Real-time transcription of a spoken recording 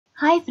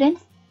Hi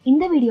friends,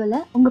 இந்த வீடியோல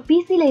உங்க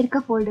PCல இருக்க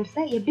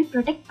ஃபோல்டர்ஸை எப்படி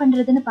ப்ரொடெக்ட்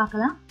பண்றதுன்னு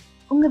பார்க்கலாம்.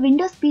 உங்க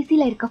Windows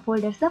PCல இருக்க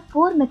ஃபோல்டர்ஸை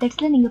 4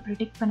 மெத்தட்ஸ்ல நீங்க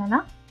ப்ரொடெக்ட்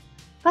பண்ணலாம்.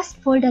 First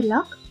folder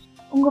lock.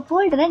 உங்க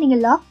ஃபோல்டரை நீங்க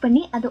லாக்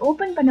பண்ணி அதை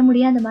ஓபன் பண்ண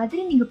முடியாத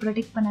மாதிரி நீங்க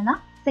ப்ரொடெக்ட் பண்ணலாம்.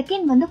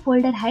 செகண்ட் வந்து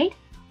folder hide.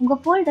 உங்க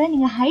ஃபோல்டரை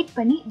நீங்க ஹைட்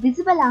பண்ணி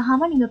விசிபிள்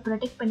ஆகாம நீங்க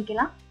ப்ரொடெக்ட்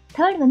பண்ணிக்கலாம்.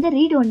 தேர்ட் வந்து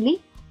read only.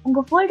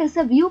 உங்க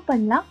ஃபோல்டர்ஸை வியூ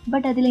பண்ணலாம்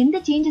பட் அதுல எந்த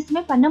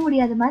சேஞ்சஸுமே பண்ண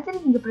முடியாத மாதிரி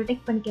நீங்க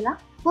ப்ரொடெக்ட் பண்ணிக்கலாம்.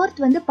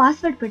 ஃபோர்த் வந்து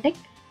பாஸ்வேர்ட்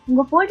ப்ரொடெக்ட்.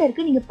 உங்க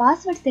ஃபோல்டருக்கு நீங்க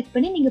பாஸ்வேர்ட் செட்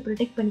பண்ணி நீங்க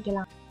ப்ரொடெக்ட்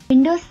பண்ணிக்கலாம்.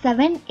 Windows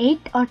 7,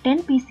 8 or 10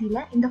 PCல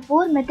இந்த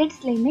 4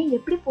 மெத்தட்ஸ்லயுமே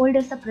எப்படி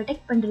ஃபோல்டர்ஸை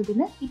ப்ரொடெக்ட்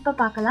பண்றதுன்னு இப்ப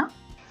பார்க்கலாம்.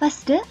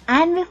 First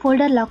Anvi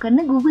Folder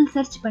Lockerன்னு Google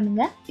search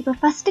பண்ணுங்க. இப்போ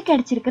ஃபர்ஸ்ட்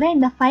கிடைச்சிருக்கிற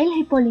இந்த ஃபைல்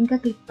ஹிப்போ லிங்கை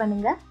கிளிக்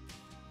பண்ணுங்க.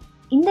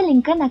 இந்த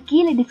லிங்கை நான்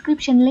கீழே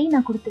டிஸ்கிரிப்ஷன்லயும்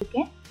நான்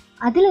கொடுத்துருக்கேன்.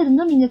 அதுல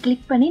இருந்தும் நீங்க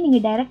கிளிக் பண்ணி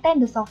நீங்க டைரக்டா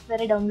இந்த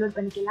சாஃப்ட்வேரை டவுன்லோட்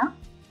பண்ணிக்கலாம்.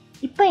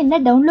 இப்போ இந்த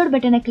டவுன்லோட்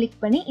பட்டனை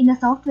கிளிக் பண்ணி இந்த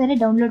சாஃப்ட்வேரை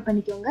டவுன்லோட்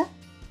பண்ணிக்கோங்க.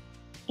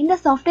 இந்த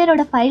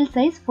சாஃப்ட்வேரோட ஃபைல்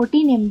சைஸ்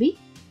 14 MB.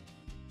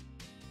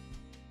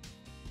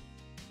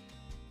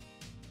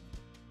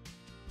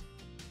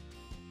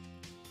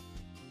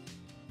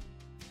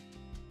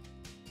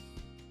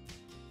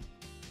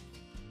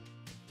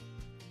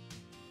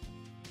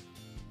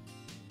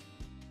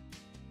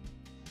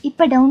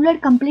 இப்போ டவுன்லோட்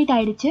கம்ப்ளீட்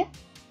ஆயிடுச்சு.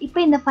 இப்போ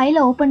இந்த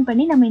ஃபைலை ஓபன்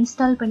பண்ணி நம்ம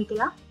இன்ஸ்டால்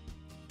பண்ணிக்கலாம்.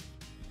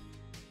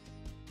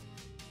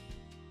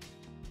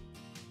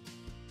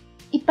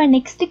 இப்போ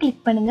நெக்ஸ்ட்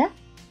கிளிக் பண்ணுங்க.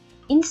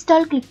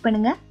 இன்ஸ்டால் கிளிக்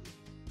பண்ணுங்க.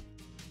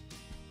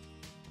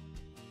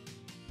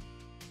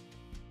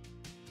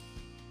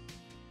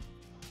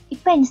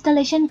 இப்போ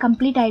இன்ஸ்டாலேஷன்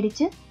கம்ப்ளீட்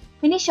ஆயிடுச்சு.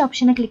 ஃபினிஷ்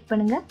ஆப்ஷனை கிளிக்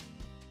பண்ணுங்க.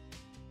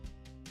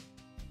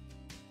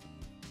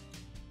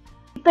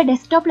 இப்போ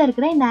டெஸ்க்டாப்ல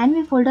இருக்கிற இந்த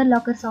Anvi Folder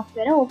Locker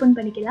சாஃப்ட்வேரை ஓபன்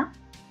பண்ணிக்கலாம்.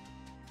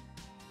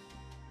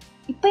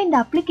 இப்போ இந்த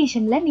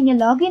அப்ளிகேஷன்ல நீங்க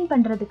லாகின்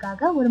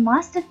பண்றதுக்காக ஒரு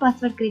மாஸ்டர்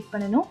பாஸ்வேர்ட் கிரியேட்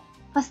பண்ணனும்.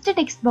 ஃபர்ஸ்ட்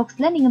டெக்ஸ்ட்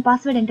பாக்ஸ்ல நீங்க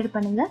பாஸ்வேர்ட் என்டர்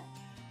பண்ணுங்க.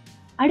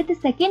 அடுத்து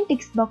செகண்ட்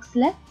டெக்ஸ்ட்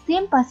பாக்ஸ்ல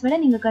சேம் பாஸ்வேர்டை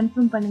நீங்க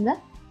கன்ஃபார்ம் பண்ணுங்க.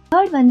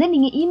 தேர்ட் வந்து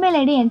நீங்க இமெயில்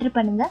ஐடி என்டர்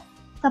பண்ணுங்க.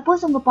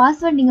 சப்போஸ் உங்க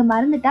பாஸ்வேர்ட் நீங்க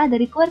மறந்துட்டா அதை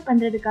ரிகவர்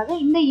பண்றதுக்காக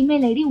இந்த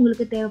இமெயில் ஐடி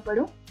உங்களுக்கு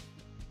தேவைப்படும்.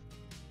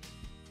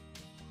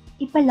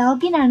 இப்போ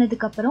லாகின்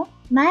ஆனதுக்கு அப்புறம்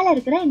மேல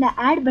இருக்கிற இந்த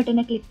ஆட்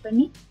பட்டனை கிளிக்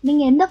பண்ணி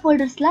நீங்க எந்த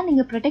ஃபோல்டர்ஸ்லாம்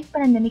நீங்க ப்ரொடெக்ட்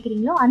பண்ண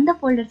நினைக்கிறீங்களோ அந்த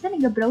ஃபோல்டர்ஸை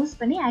நீங்க ப்ரௌஸ்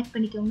பண்ணி ஆட்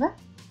பண்ணிக்கோங்க.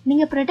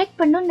 நீங்க ப்ரொடெக்ட்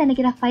பண்ணணும்னு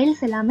நினைக்கிற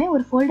ஃபைல்ஸ் எல்லாமே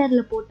ஒரு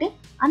ஃபோல்டர்ல போட்டு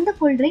அந்த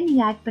ஃபோல்டரை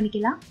நீங்க ஆட்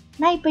பண்ணிக்கலாம்.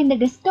 நான் இப்போ இந்த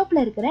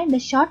டெஸ்க்டாப்ல இருக்கிற இந்த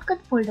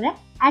ஷார்ட்கட் ஃபோல்டரை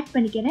ஆட்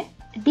பண்ணிக்கிறேன்.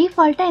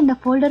 டிஃபால்ட்டா இந்த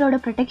ஃபோல்டரோட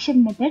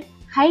protection method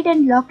height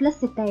and லாக்ல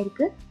set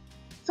ஆயிருக்கு.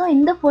 ஸோ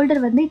இந்த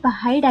ஃபோல்டர் வந்து இப்போ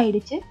ஹைட்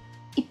ஆயிடுச்சு.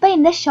 இப்போ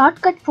இந்த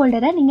ஷார்ட்கட்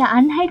ஃபோல்டரை நீங்க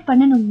அன்ஹைட்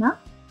பண்ணணும்னா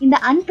இந்த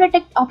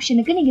அன்ப்ரொடெக்ட்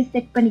ஆப்ஷனுக்கு நீங்க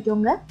செட்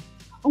பண்ணிக்கோங்க.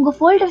 உங்க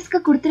ஃபோல்டர்ஸ்க்கு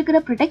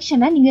கொடுத்துருக்கிற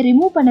ப்ரொடெக்ஷனை நீங்க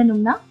ரிமூவ்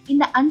பண்ணணும்னா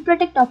இந்த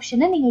அன்ப்ரொடெக்ட்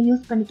ஆப்ஷனை நீங்க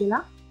யூஸ்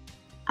பண்ணிக்கலாம்.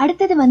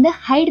 அடுத்தது வந்து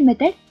ஹைட்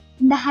மெத்தட்.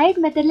 இந்த ஹைட்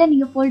மெத்தட்ல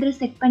நீங்க ஃபோல்டர்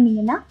செட்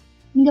பண்ணீங்கன்னா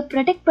நீங்க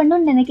ப்ரொடெக்ட்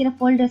பண்ணணும்னு நினைக்கிற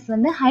ஃபோல்டர்ஸ்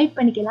வந்து ஹைட்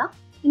பண்ணிக்கலாம்.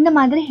 இந்த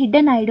மாதிரி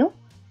ஹிடன் ஆயிடும்.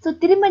 ஸோ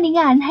திரும்ப நீங்க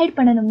அன்ஹைட்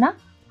பண்ணணும்னா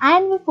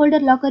Anvi Folder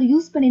Locker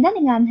யூஸ் பண்ணி தான்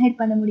நீங்க அன்ஹைட்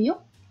பண்ண முடியும்.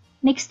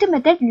 Next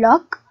method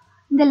lock.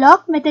 இந்த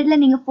லாக் மெத்தட்ல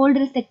நீங்க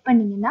ஃபோல்டரை செட்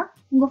பண்ணீங்கன்னா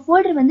உங்க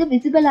ஃபோல்டர் வந்து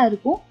விசிபிளா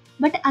இருக்கும்.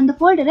 பட் அந்த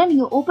ஃபோல்டரை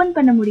நீங்க ஓபன்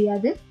பண்ண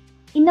முடியாது.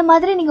 இந்த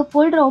மாதிரி நீங்க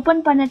ஃபோல்டரை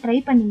ஓபன் பண்ண ட்ரை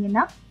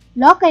பண்ணீங்கன்னா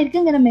லாக்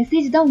ஆயிருக்குங்கிற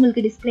மெசேஜ் தான்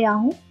உங்களுக்கு டிஸ்ப்ளே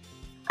ஆகும்.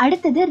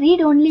 அடுத்தது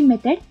ரீட் ஒன்லி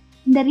மெத்தட்.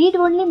 இந்த ரீட்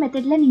ஒன்லி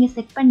மெத்தட்ல நீங்க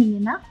செட்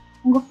பண்ணீங்கன்னா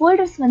உங்க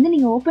ஃபோல்டர்ஸ் வந்து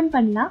நீங்க ஓபன்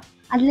பண்ணலாம்.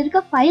 அதுல இருக்க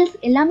ஃபைல்ஸ்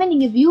எல்லாமே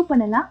நீங்க வியூ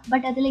பண்ணலாம்.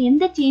 பட் அதுல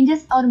எந்த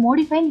சேஞ்சஸ் ஆர்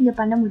மோடிஃபை நீங்க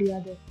பண்ண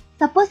முடியாது.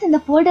 சப்போஸ் இந்த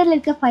ஃபோல்டர்ல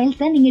இருக்க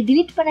ஃபைல்ஸை நீங்க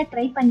டிலீட் பண்ண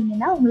ட்ரை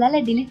பண்ணீங்கன்னா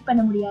உங்களால டிலீட்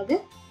பண்ண முடியாது.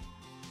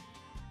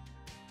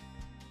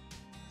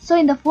 ஸோ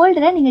இந்த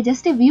ஃபோல்டரை நீங்க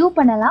ஜஸ்ட் வியூ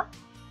பண்ணலாம்.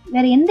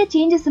 வேற எந்த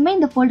சேஞ்சஸுமே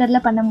இந்த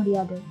ஃபோல்டர்ல பண்ண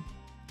முடியாது.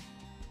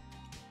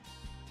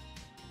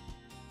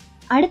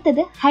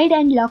 அடுத்தது ஹைட்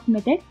அண்ட் லாக்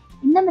மெத்தட்.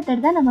 இந்த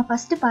மெத்தட் தான் நம்ம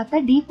ஃபர்ஸ்ட் பார்த்த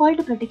டிஃபால்ட்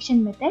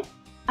ப்ரொடெக்ஷன் மெத்தட்.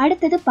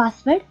 அடுத்தது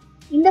பாஸ்வேர்ட்.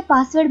 இந்த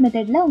பாஸ்வேர்ட்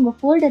மெத்தட்ல உங்க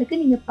ஃபோல்டருக்கு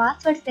நீங்க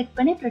பாஸ்வேர்ட் செட்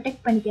பண்ணி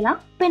ப்ரொடெக்ட் பண்ணிக்கலாம்.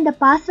 இப்போ இந்த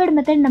பாஸ்வேர்ட்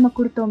மெத்தட் நம்ம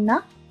கொடுத்தோம்னா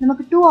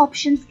நமக்கு 2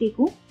 ஆப்ஷன்ஸ்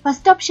கேட்கும்.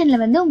 ஃபர்ஸ்ட் ஆப்ஷன்ல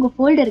வந்து உங்க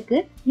ஃபோல்டருக்கு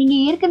நீங்க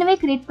ஏற்கனவே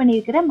கிரியேட்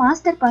பண்ணியிருக்கிற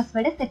மாஸ்டர்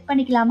பாஸ்வேர்டை செட்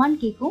பண்ணிக்கலாமான்னு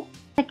கேட்கும்.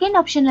 செகண்ட்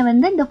ஆப்ஷன்ல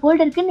வந்து இந்த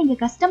ஃபோல்டருக்கு நீங்க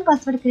கஸ்டம்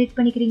பாஸ்வேர்டு கிரியேட்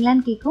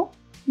பண்ணிக்கிறீங்களான்னு கேட்கும்.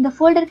 இந்த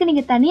ஃபோல்டருக்கு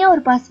நீங்க தனியா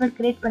ஒரு பாஸ்வேர்ட்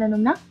கிரியேட்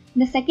பண்ணணும்னா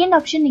இந்த செகண்ட்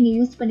ஆப்ஷன் நீங்க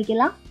யூஸ்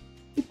பண்ணிக்கலாம்.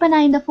 இப்போ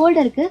நான் இந்த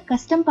ஃபோல்டருக்கு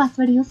கஸ்டம்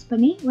பாஸ்வேர்டு யூஸ்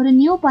பண்ணி ஒரு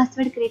நியூ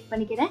பாஸ்வேர்டு கிரியேட்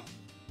பண்ணிக்கிறேன்.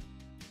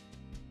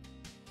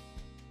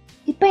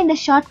 இப்போ இந்த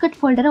ஷார்ட்கட்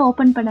ஃபோல்டரை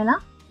ஓபன்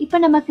பண்ணலாம். இப்போ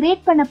நம்ம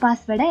கிரியேட் பண்ண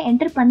பாஸ்வேர்டை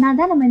என்டர்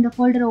பண்ணாதான் நம்ம இந்த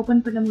ஃபோல்டரை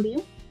ஓபன் பண்ண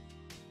முடியும்.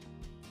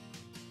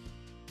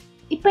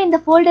 இப்போ இந்த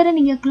ஃபோல்டரை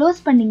நீங்க க்ளோஸ்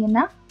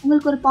பண்ணீங்கன்னா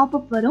உங்களுக்கு ஒரு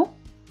பாப்அப் வரும்.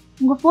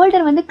 உங்க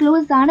ஃபோல்டர் வந்து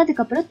க்ளோஸ்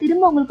ஆனதுக்கு அப்புறம்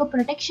திரும்ப உங்களுக்கு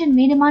ப்ரொடெக்ஷன்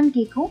வேணுமான்னு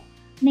கேட்கும்.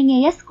 நீங்க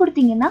எஸ்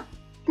கொடுத்தீங்கன்னா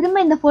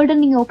திரும்ப இந்த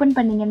ஃபோல்டர் நீங்க ஓபன்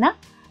பண்ணீங்கன்னா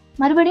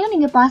மறுபடியும்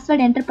நீங்க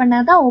பாஸ்வேர்டு என்டர்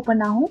பண்ணாதான்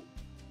ஓபன் ஆகும்.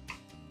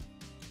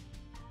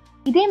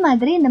 இதே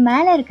மாதிரி இந்த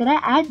மேல இருக்கிற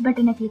ஆட்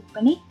பட்டனை கிளிக்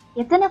பண்ணி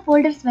எத்தனை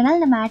ஃபோல்டர்ஸ்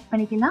வேணாலும் நம்ம ஆட்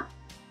பண்ணிக்கலாம்.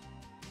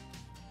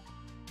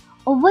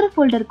 ஒவ்வொரு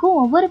ஃபோல்டருக்கும்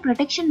ஒவ்வொரு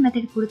ப்ரொடெக்ஷன்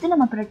மெத்தட் கொடுத்து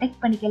நம்ம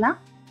ப்ரொடெக்ட் பண்ணிக்கலாம்.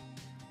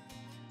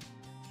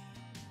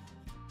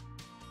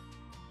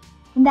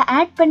 இந்த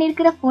ஆட்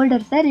பண்ணியிருக்கிற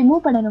ஃபோல்டர்ஸை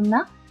ரிமூவ் பண்ணணும்னா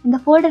இந்த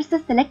ஃபோல்டர்ஸை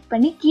செலக்ட்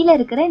பண்ணி கீழே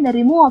இருக்கிற இந்த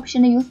ரிமூவ்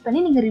ஆப்ஷனை யூஸ் பண்ணி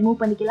நீங்க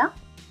ரிமூவ் பண்ணிக்கலாம்.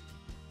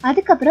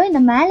 அதுக்கப்புறம் இந்த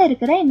மேலே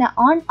இருக்கிற இந்த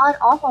ஆன் ஆர்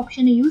ஆஃப்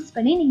ஆப்ஷனை யூஸ்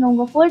பண்ணி நீங்கள்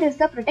உங்கள்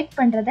ஃபோல்டர்ஸை ப்ரொடெக்ட்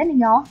பண்ணுறதை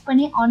நீங்கள் ஆஃப்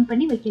பண்ணி ஆன்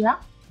பண்ணி வைக்கலாம்.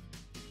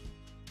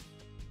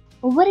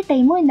 ஒவ்வொரு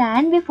டைமும் இந்த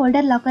ஆன்வி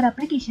ஃபோல்டர் லாக்கர்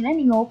அப்ளிகேஷனை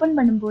நீங்கள் ஓப்பன்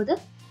பண்ணும்போது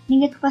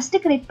நீங்கள்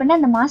ஃபஸ்ட்டு கிரியேட் பண்ண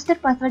அந்த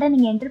மாஸ்டர் பாஸ்வேர்டை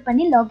நீங்கள் என்டர்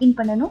பண்ணி லாகின்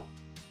பண்ணணும்.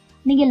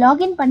 நீங்கள்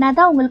லாகின்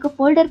பண்ணாதான் உங்களுக்கு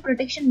ஃபோல்டர்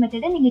ப்ரொடெக்ஷன்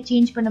மெத்தடை நீங்கள்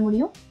சேஞ்ச் பண்ண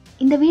முடியும்.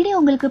 இந்த வீடியோ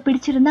உங்களுக்கு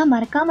பிடிச்சிருந்தா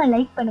மறக்காமல்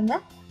லைக்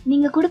பண்ணுங்கள்.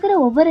 நீங்கள் கொடுக்குற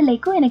ஒவ்வொரு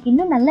லைக்கும் எனக்கு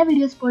இன்னும் நல்ல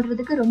வீடியோஸ்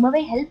போடுறதுக்கு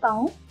ரொம்பவே ஹெல்ப்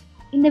ஆகும்.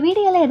 இந்த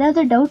வீடியோவில்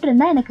ஏதாவது டவுட்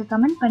இருந்தால் எனக்கு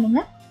கமெண்ட்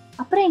பண்ணுங்கள்.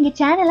 அப்புறம் எங்கள்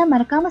சேனலை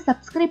மறக்காமல்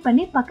சப்ஸ்கிரைப்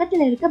பண்ணி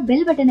பக்கத்தில் இருக்க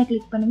பெல் பட்டனை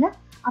கிளிக் பண்ணுங்கள்.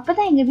 அப்போ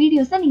தான் எங்கள்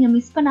வீடியோஸை நீங்கள்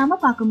மிஸ்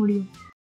பண்ணாமல் பார்க்க முடியும்.